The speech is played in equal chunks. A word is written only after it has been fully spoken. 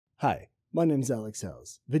Hi, my name is Alex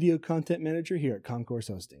Hells, Video Content Manager here at Concourse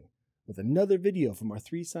Hosting, with another video from our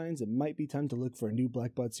 3 signs it might be time to look for a new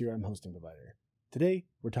Blackbaud CRM hosting provider. Today,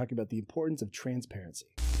 we're talking about the importance of transparency.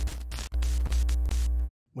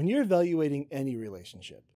 When you're evaluating any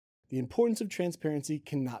relationship, the importance of transparency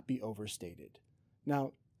cannot be overstated.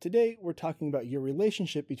 Now, today we're talking about your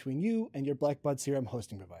relationship between you and your Blackbaud CRM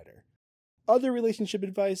hosting provider. Other relationship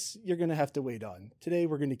advice you're going to have to wait on. Today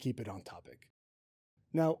we're going to keep it on topic.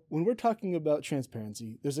 Now, when we're talking about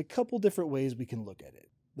transparency, there's a couple different ways we can look at it.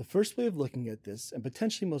 The first way of looking at this, and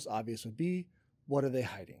potentially most obvious, would be, what are they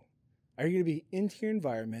hiding? Are you going to be into your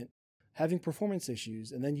environment, having performance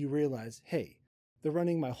issues, and then you realize, hey, they're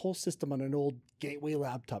running my whole system on an old gateway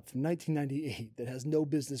laptop from 1998 that has no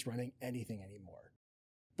business running anything anymore.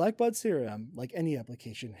 Blackbaud CRM, like any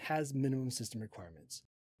application, has minimum system requirements.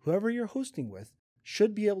 Whoever you're hosting with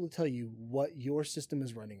should be able to tell you what your system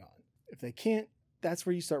is running on. If they can't, that's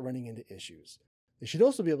where you start running into issues. They should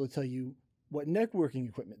also be able to tell you what networking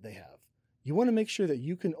equipment they have. You want to make sure that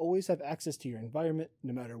you can always have access to your environment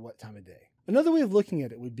no matter what time of day. Another way of looking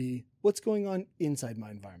at it would be, what's going on inside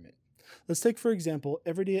my environment? Let's take, for example,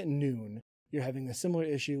 every day at noon, you're having a similar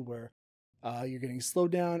issue where you're getting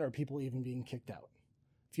slowed down or people even being kicked out.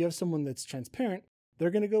 If you have someone that's transparent,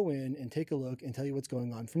 they're going to go in and take a look and tell you what's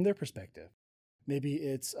going on from their perspective. Maybe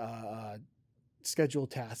it's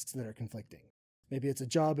scheduled tasks that are conflicting. Maybe it's a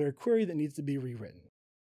job or a query that needs to be rewritten.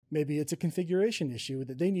 Maybe it's a configuration issue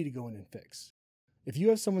that they need to go in and fix. If you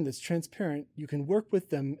have someone that's transparent, you can work with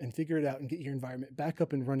them and figure it out and get your environment back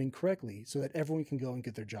up and running correctly so that everyone can go and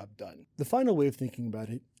get their job done. The final way of thinking about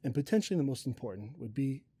it, and potentially the most important, would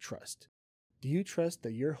be trust. Do you trust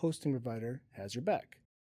that your hosting provider has your back?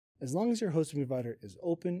 As long as your hosting provider is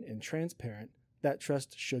open and transparent, that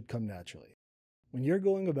trust should come naturally. When you're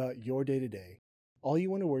going about your day-to-day, all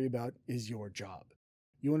you want to worry about is your job.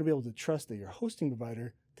 You want to be able to trust that your hosting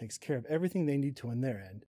provider takes care of everything they need to on their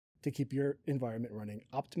end to keep your environment running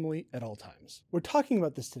optimally at all times. We're talking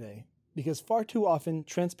about this today because far too often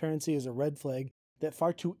transparency is a red flag that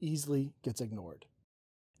far too easily gets ignored.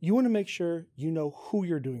 You want to make sure you know who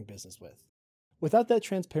you're doing business with. Without that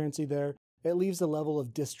transparency there, it leaves a level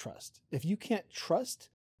of distrust. If you can't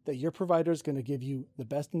trust that your provider is going to give you the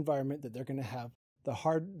best environment, that they're going to have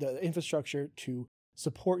the infrastructure to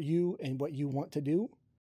support you and what you want to do,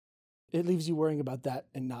 it leaves you worrying about that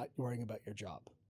and not worrying about your job.